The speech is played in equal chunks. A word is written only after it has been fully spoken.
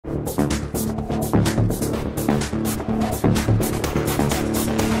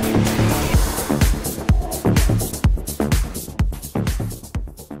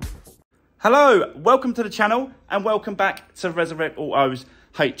Hello, welcome to the channel and welcome back to Resurwreck Autos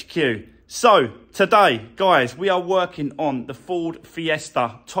HQ. So today, guys, we are working on the Ford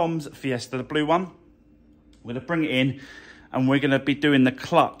Fiesta, Tom's Fiesta, the blue one. We're going to bring it in and we're going to be doing the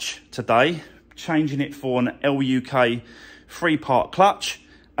clutch today, changing it for an LUK 3-part clutch.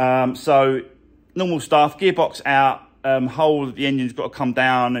 So normal stuff, gearbox out, whole of the engine's got to come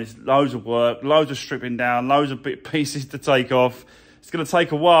down. There's loads of work, loads of stripping down, loads of bit pieces to take off. It's going to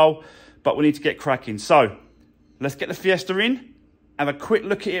take a while, but we need to get cracking. So let's get the Fiesta in, have a quick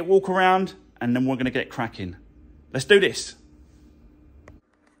look at it, walk around, and then we're going to get cracking. Let's do this.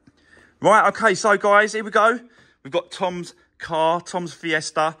 Right, okay, so guys, here we go. We've got Tom's car, Tom's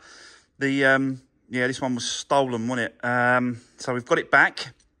Fiesta. Yeah, this one was stolen, wasn't it? So we've got it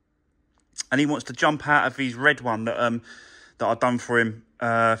back, and he wants to jump out of his red one that I've done for him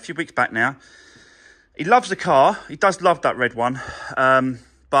a few weeks back now. He loves the car. He does love that red one,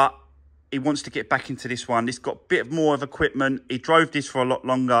 but he wants to get back into this one. It's got a bit more of equipment. He drove this for a lot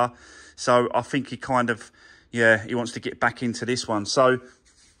longer. So I think he kind of, yeah, he wants to get back into this one. So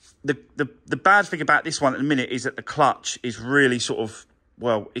the bad thing about this one at the minute is that the clutch is really sort of,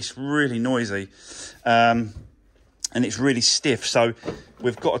 well, it's really noisy. And it's really stiff. So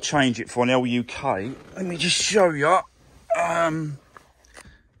we've got to change it for an LUK. Let me just show you.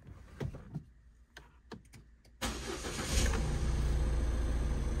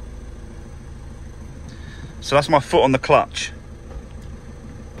 So that's my foot on the clutch.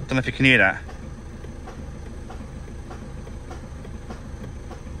 Don't know if you can hear that.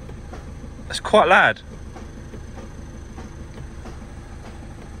 That's quite loud.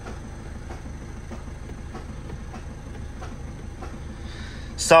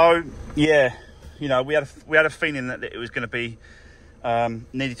 So yeah, you know, we had a feeling that it was going to be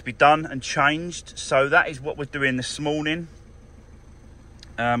needed to be done and changed. So that is what we're doing this morning.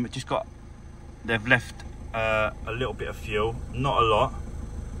 They've left a little bit of fuel, not a lot,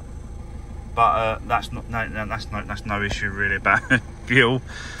 but that's no issue really about fuel.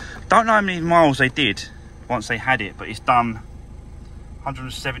 Don't know how many miles they did once they had it, but it's done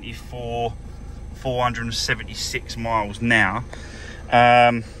 476 miles now.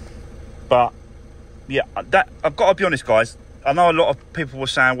 But yeah, that I've got to be honest, guys. I know a lot of people were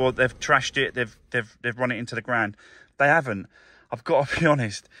saying, well, they've trashed it, they've run it into the ground. They haven't. I've got to be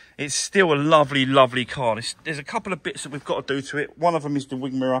honest, it's still a lovely, lovely car. There's a couple of bits that we've got to do to it. One of them is the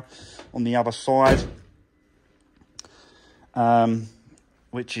wing mirror on the other side,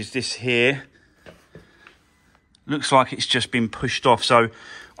 which is this here. Looks like it's just been pushed off. So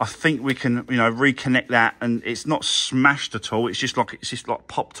I think we can, you know, reconnect that, and it's not smashed at all. It's just like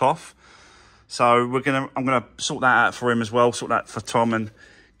popped off. So I'm gonna sort that out for him as well, sort that for Tom and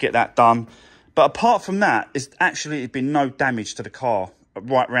get that done. But apart from that, there's actually been no damage to the car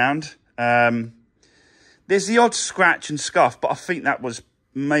right round. There's the odd scratch and scuff, but I think that was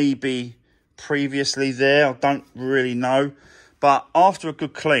maybe previously there. I don't really know. But after a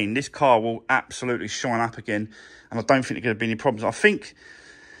good clean, this car will absolutely shine up again. And I don't think there's going to be any problems. I think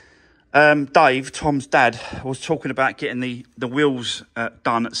Dave, Tom's dad, was talking about getting the wheels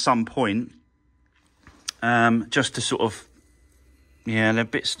done at some point. Just to sort of, yeah, they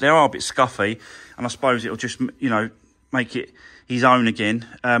are a bit scuffy, and I suppose it'll just, you know, make it his own again.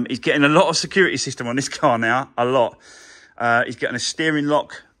 He's getting a lot of security system on this car now, a lot. He's getting a steering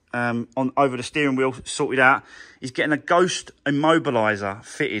lock over the steering wheel sorted out. He's getting a ghost immobiliser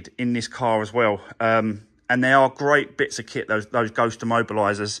fitted in this car as well. And they are great bits of kit, those ghost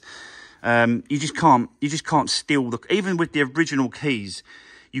immobilisers. You just can't steal even with the original keys,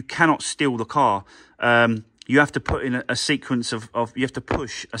 you cannot steal the car. You have to put in a sequence you have to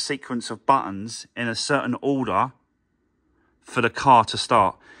push a sequence of buttons in a certain order for the car to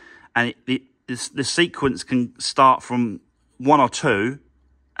start. And the sequence can start from 1 or 2,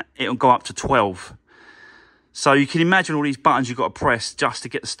 it'll go up to 12. So you can imagine all these buttons you've got to press just to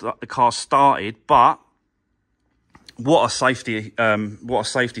get the car started. But what a safety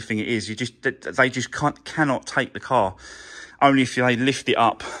thing it is. They just cannot take the car. Only if they lift it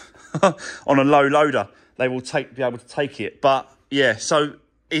up on a low loader, they will be able to take it. But yeah, so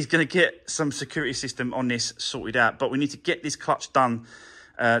he's going to get some security system on this sorted out. But we need to get this clutch done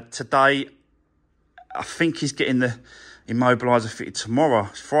today. I think he's getting the immobiliser fitted tomorrow.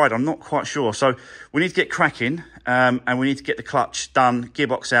 It's Friday, I'm not quite sure. So we need to get cracking, and we need to get the clutch done,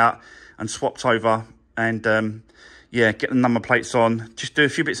 gearbox out and swapped over, and yeah, get the number plates on. Just do a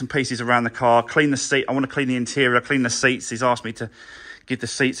few bits and pieces around the car, clean the seat. I want to clean the interior, clean the seats. He's asked me to give the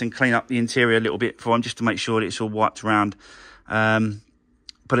seats and clean up the interior a little bit for him, just to make sure that it's all wiped around.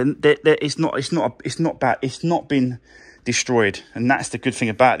 But it's not bad. It's not been destroyed, and that's the good thing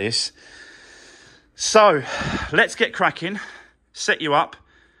about this. So let's get cracking, set you up.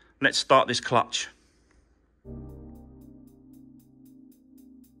 Let's start this clutch.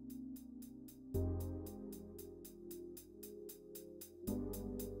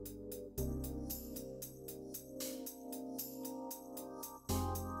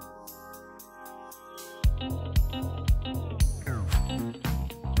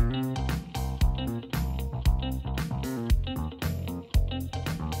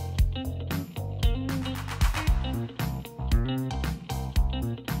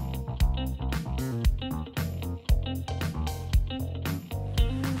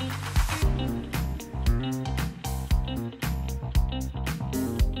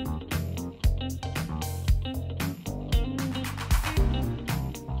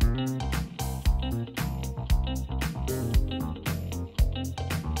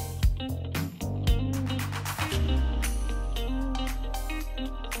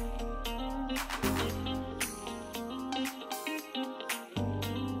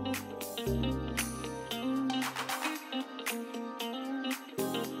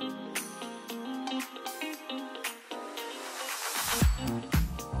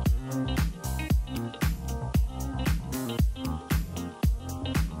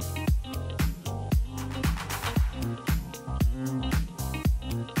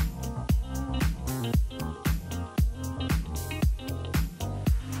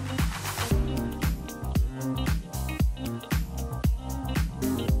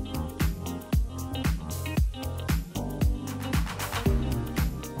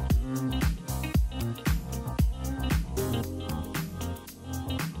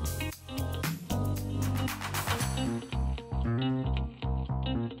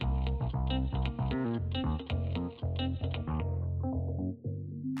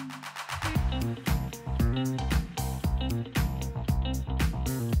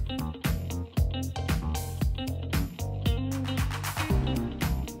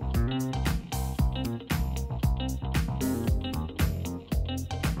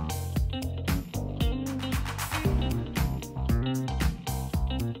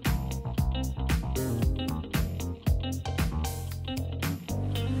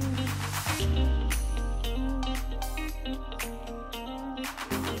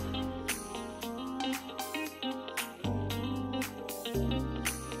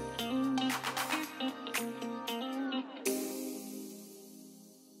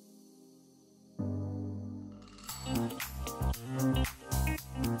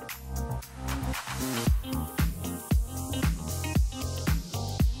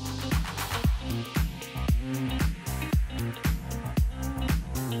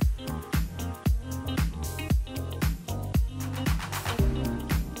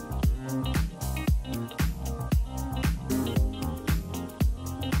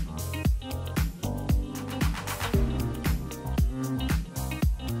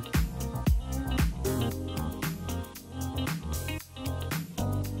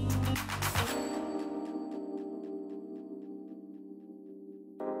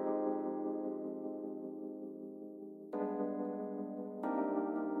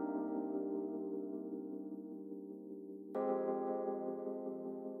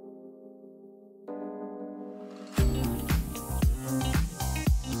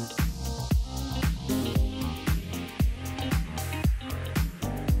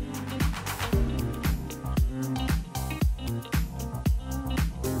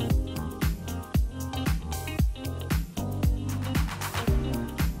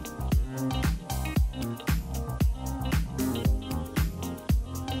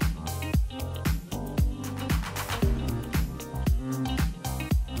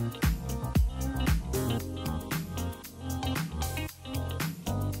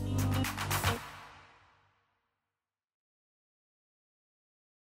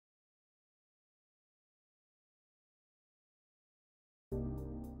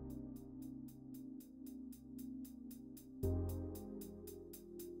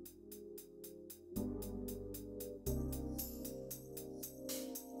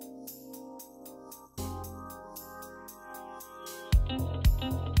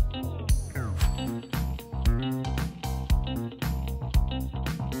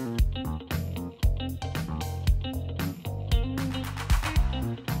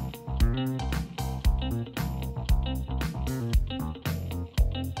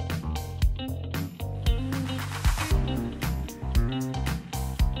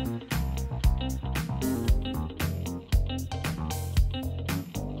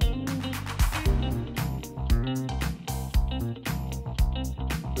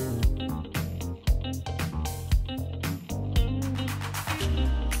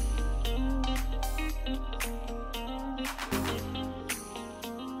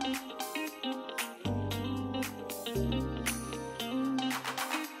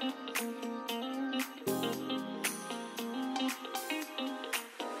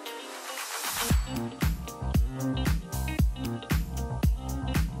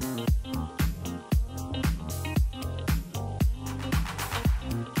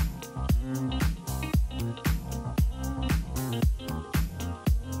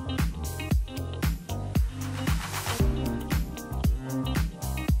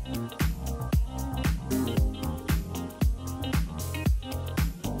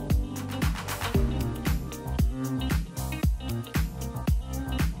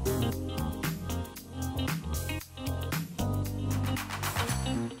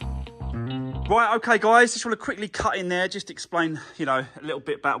 Right, okay, guys, just want to quickly cut in there, just explain, you know, a little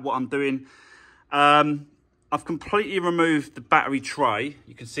bit about what I'm doing. I've completely removed the battery tray.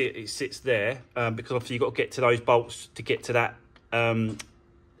 You can see it sits there because obviously you've got to get to those bolts to get to that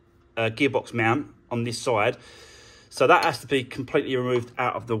gearbox mount on this side. So that has to be completely removed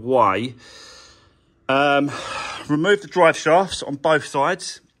out of the way. Remove the drive shafts on both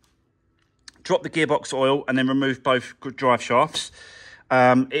sides. Drop the gearbox oil and then remove both drive shafts.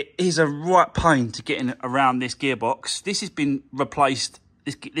 It is a right pain to get in around this gearbox. This has been replaced.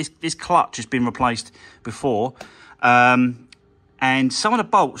 This clutch has been replaced before, and some of the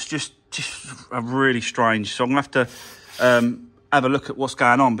bolts just are really strange. So I'm gonna have to have a look at what's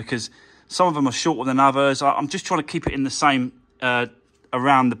going on because some of them are shorter than others. I'm just trying to keep it in the same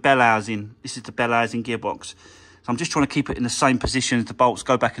around the bell housing. This is the bell housing gearbox. So I'm just trying to keep it in the same position as the bolts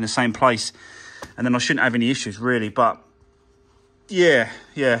go back in the same place, and then I shouldn't have any issues really. But yeah.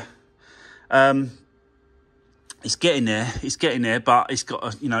 It's getting there, but it's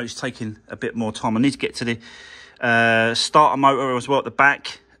got, you know, it's taking a bit more time. I need to get to the starter motor as well at the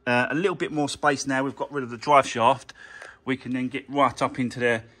back. A little bit more space now. We've got rid of the drive shaft. We can then get right up into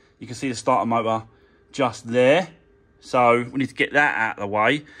there. You can see the starter motor just there. So we need to get that out of the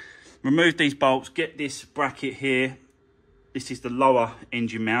way. Remove these bolts, get this bracket here. This is the lower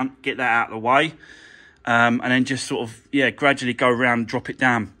engine mount. Get that out of the way. And then just sort of, yeah, gradually go around and drop it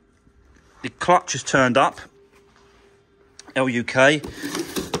down. The clutch has turned up. LUK,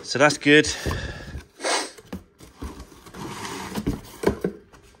 so that's good.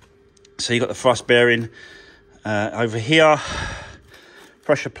 So you got the thrust bearing over here,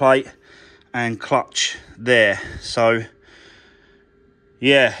 pressure plate and clutch there. So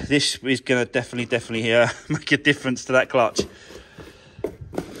yeah, this is gonna definitely make a difference to that clutch.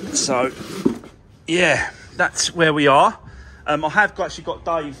 So yeah, that's where we are. I have actually got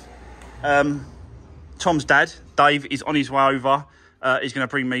Dave, Tom's dad, Dave, is on his way over. He's going to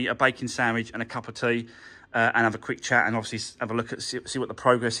bring me a bacon sandwich and a cup of tea and have a quick chat and obviously have a look at see what the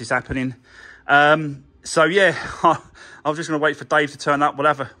progress is happening. So yeah, I was just going to wait for Dave to turn up. We'll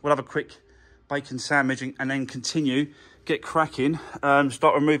have a quick bacon sandwich and then continue, get cracking,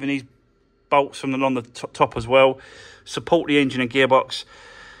 start removing these bolts from along the top as well, support the engine and gearbox,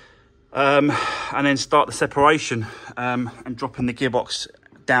 and then start the separation and dropping the gearbox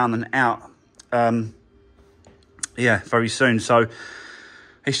down and out. Yeah, very soon. So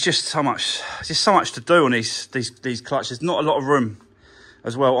it's just so much to do on these clutches. Not a lot of room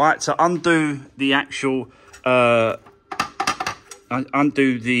as well. I had to undo the actual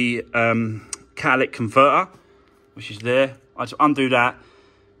catalytic converter, which is there. I had to undo that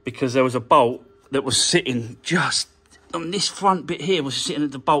because there was a bolt that was sitting just on this front bit here, was sitting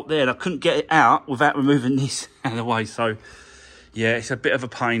at the bolt there, and I couldn't get it out without removing this out of the way. So yeah, it's a bit of a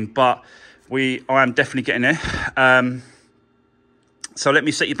pain, but I am definitely getting there. So let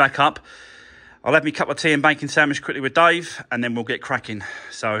me set you back up. I'll have me cup of tea and bacon sandwich quickly with Dave, and then we'll get cracking.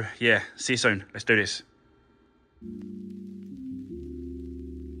 So yeah, see you soon. Let's do this.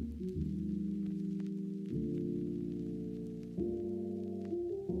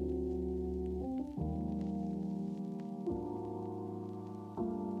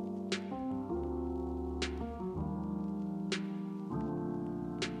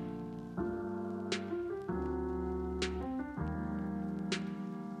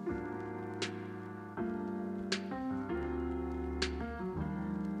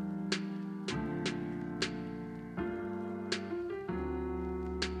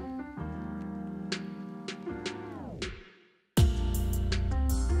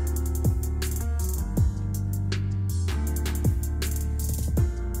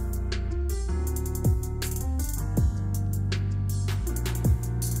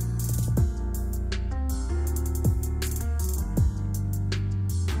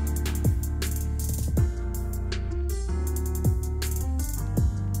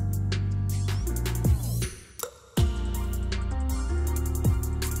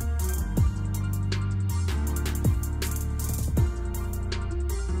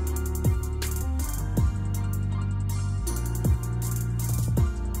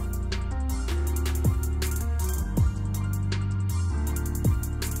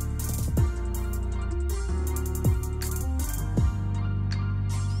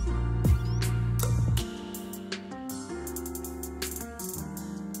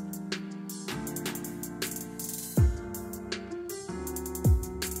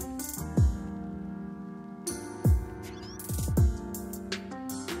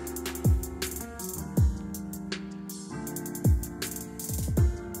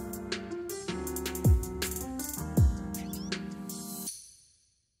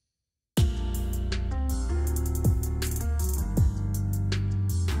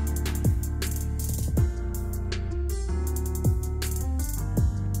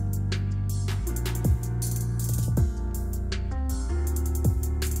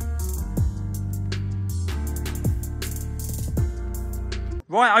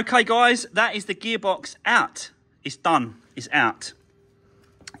 Right, okay, guys, that is the gearbox out. It's done. It's out.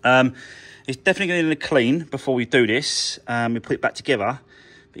 It's definitely going to need a clean before we do this. We put it back together.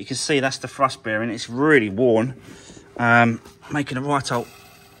 But you can see that's the thrust bearing. It's really worn. Making a right old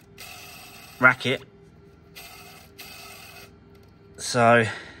racket. So,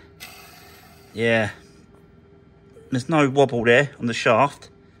 yeah. There's no wobble there on the shaft.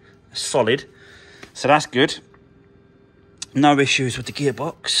 It's solid. So that's good. No issues with the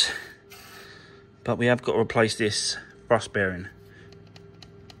gearbox. But we have got to replace this thrust bearing.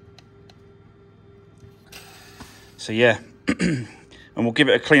 So yeah. And we'll give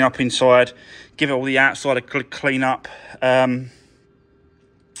it a clean up inside. Give it all the outside a clean up. I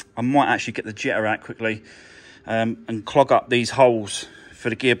might actually get the jetter out quickly. And clog up these holes for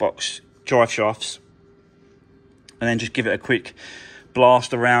the gearbox drive shafts. And then just give it a quick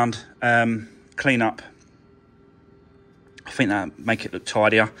blast around, clean up. I think that'll make it look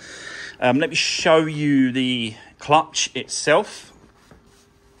tidier. Let me show you the clutch itself.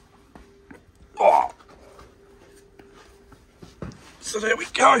 Oh. So there we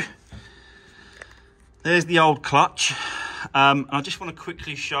go. There's the old clutch. I just want to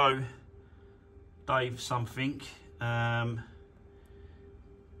quickly show Dave something. There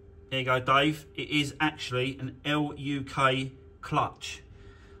you go, Dave. It is actually an LUK clutch.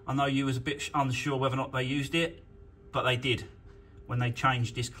 I know you was a bit unsure whether or not they used it, but they did when they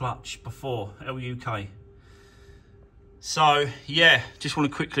changed this clutch before, LUK. So, yeah, just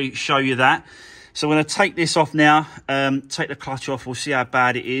want to quickly show you that. So I'm going to take this off now, take the clutch off. We'll see how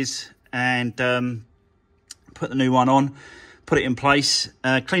bad it is, and put the new one on, put it in place,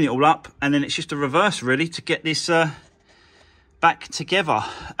 clean it all up, and then it's just a reverse, really, to get this back together.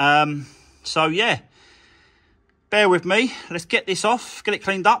 So, yeah, bear with me. Let's get this off, get it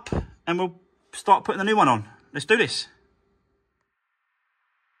cleaned up, and we'll start putting the new one on. Let's do this.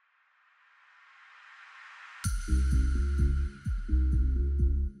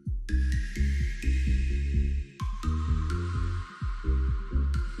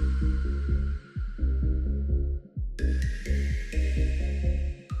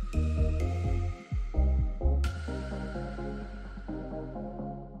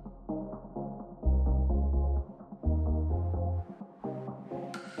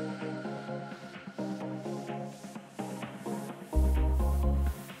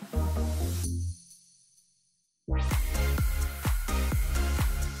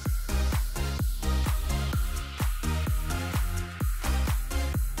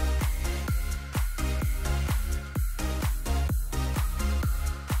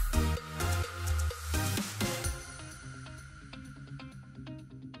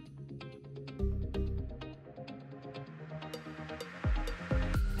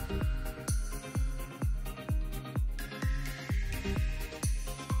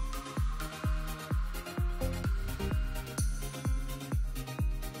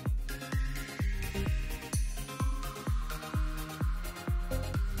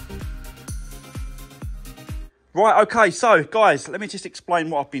 Right, okay, so guys, let me just explain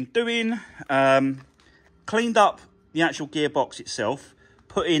what I've been doing. Cleaned up the actual gearbox itself,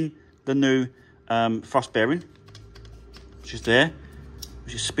 put in the new thrust bearing, which is there,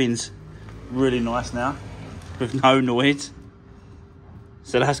 which just spins really nice now with no noise.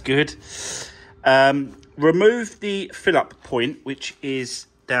 So that's good. Remove the fill up point, which is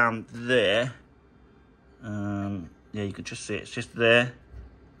down there. Yeah, you can just see it's just there,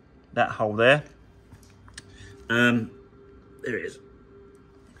 that hole there. There it is.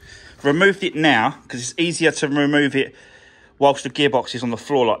 Removed it now because it's easier to remove it whilst the gearbox is on the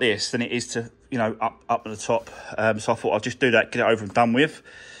floor like this than it is to, you know, up at the top. So I thought I'd just do that, get it over and done with.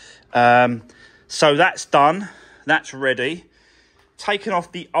 So that's done. That's ready. Taken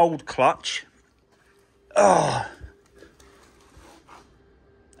off the old clutch. Oh.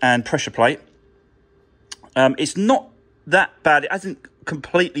 And pressure plate. It's not that bad. It hasn't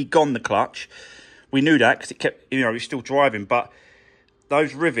completely gone, the clutch. We knew that because it kept, you know, it's still driving, but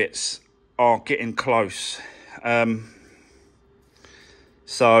those rivets are getting close.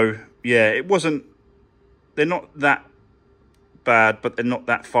 So, yeah, it wasn't, they're not that bad, but they're not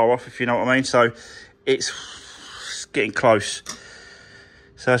that far off, if you know what I mean. So, it's getting close.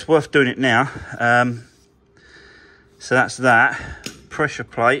 So, it's worth doing it now. So, that's that. Pressure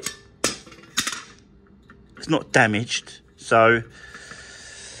plate. It's not damaged, so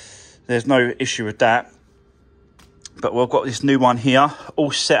there's no issue with that. But we've got this new one here,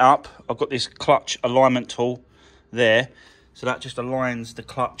 all set up. I've got this clutch alignment tool there. So that just aligns the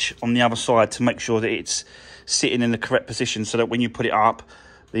clutch on the other side to make sure that it's sitting in the correct position, so that when you put it up,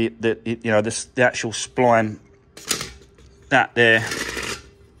 the actual spline, that there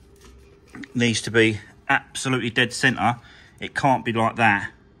needs to be absolutely dead center. It can't be like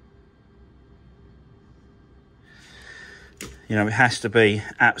that. You know, it has to be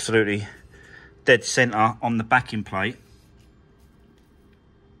absolutely dead center on the backing plate.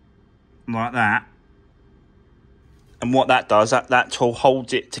 Like that. And what that does, that tool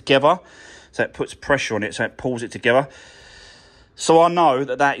holds it together. So it puts pressure on it, so it pulls it together. So I know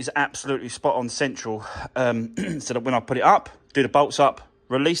that is absolutely spot on central. So that when I put it up, do the bolts up,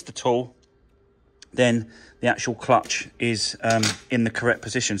 release the tool, then the actual clutch is in the correct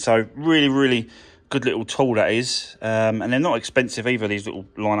position. So really, really good little tool that is. And they're not expensive either, these little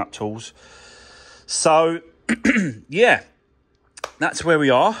line-up tools. So, yeah, that's where we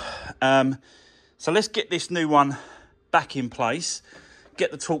are. So let's get this new one back in place,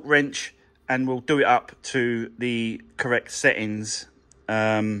 get the torque wrench, and we'll do it up to the correct settings.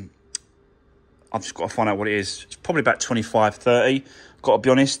 I've just got to find out what it is. It's probably about 25, 30, got to be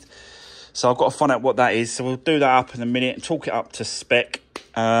honest. So I've got to find out what that is. So we'll do that up in a minute and talk it up to spec.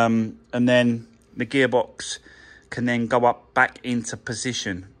 And then the gearbox can then go up back into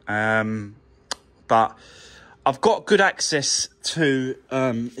position. But I've got good access to,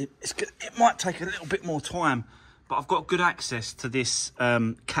 it might take a little bit more time, but I've got good access to this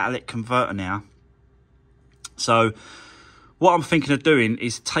catalytic converter now. So what I'm thinking of doing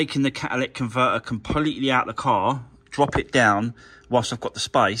is taking the catalytic converter completely out of the car, drop it down whilst I've got the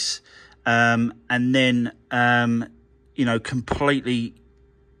space, and then, you know, completely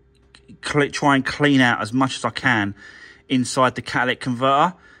try and clean out as much as I can inside the catalytic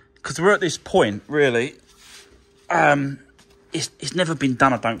converter. Because we're at this point, really, it's never been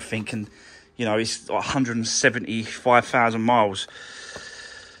done, I don't think. And, you know, it's like 175,000 miles.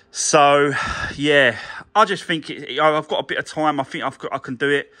 So, yeah, I just think I've got a bit of time. I think I can do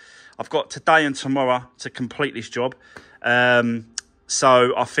it. I've got today and tomorrow to complete this job.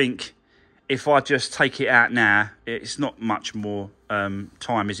 So I think if I just take it out now, it's not much more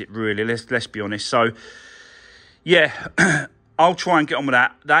time, is it really? Let's be honest. So, yeah, I'll try and get on with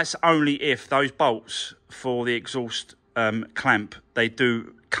that. That's only if those bolts for the exhaust clamp, they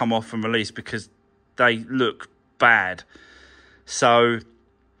do come off and release, because they look bad. So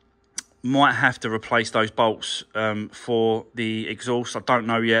might have to replace those bolts for the exhaust. I don't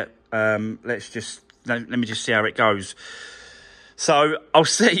know yet. Let me just see how it goes. So I'll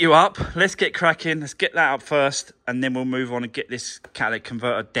set you up. Let's get cracking. Let's get that up first, and then we'll move on and get this catalytic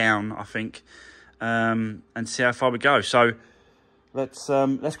converter down, I think, and see how far we go. So let's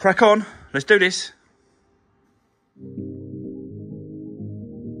crack on. Let's do this.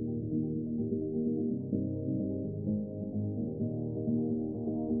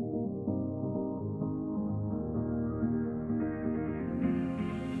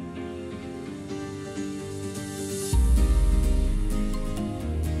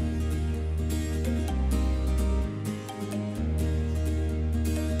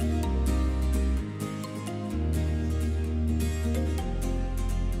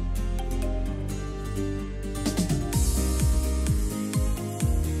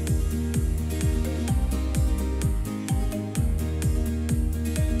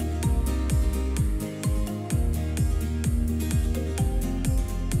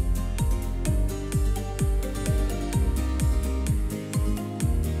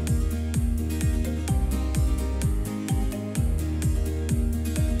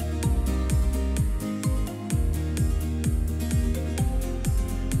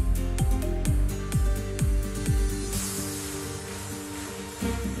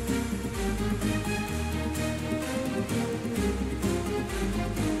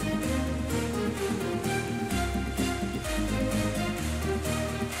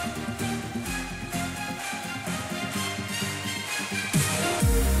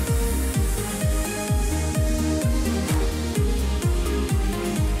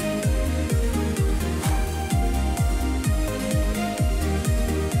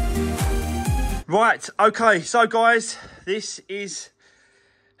 Right, okay, so guys, this is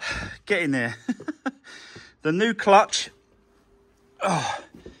getting there. The new clutch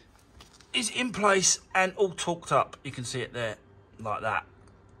is in place and all torqued up. You can see it there, like that.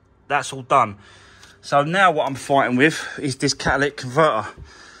 That's all done. So now what I'm fighting with is this catalytic converter.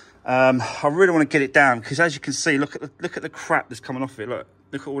 I really want to get it down, because as you can see, look at the crap that's coming off it. Look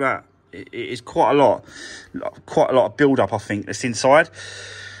at all that. It is quite a lot of build up, I think, that's inside.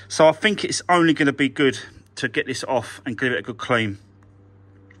 So I think it's only going to be good to get this off and give it a good clean.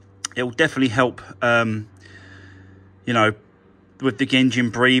 It will definitely help, you know, with the engine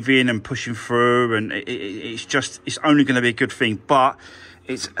breathing and pushing through, and it's only going to be a good thing. But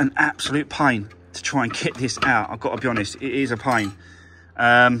it's an absolute pain to try and get this out. I've got to be honest, it is a pain.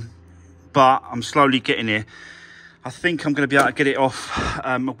 but I'm slowly getting here. I think I'm going to be able to get it off.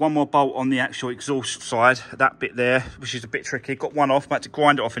 One more bolt on the actual exhaust side, that bit there, which is a bit tricky. Got one off, but I had to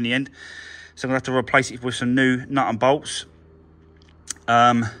grind it off in the end. So I'm going to have to replace it with some new nut and bolts.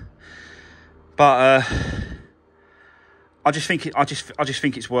 I just think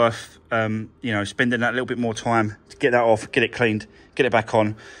it's worth you know, spending that little bit more time to get that off, get it cleaned, get it back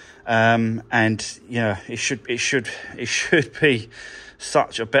on, and yeah, it should be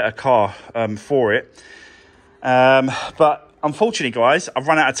such a better car for it. But unfortunately, guys, I've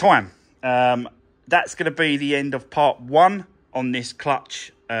run out of time. That's going to be the end of part 1 on this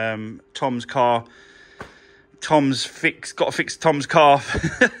clutch. Tom's car. Got to fix Tom's car.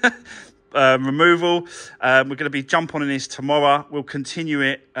 Removal. We're going to be jump on in this tomorrow. We'll continue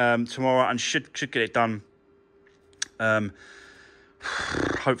it tomorrow and should get it done.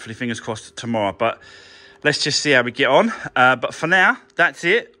 Hopefully, fingers crossed tomorrow. But let's just see how we get on. But for now, that's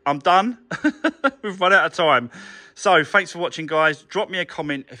it. I'm done. We've run out of time. So thanks for watching, guys. Drop me a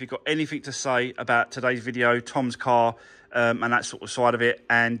comment if you've got anything to say about today's video, Tom's car, and that sort of side of it.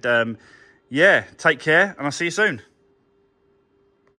 And yeah, take care, and I'll see you soon.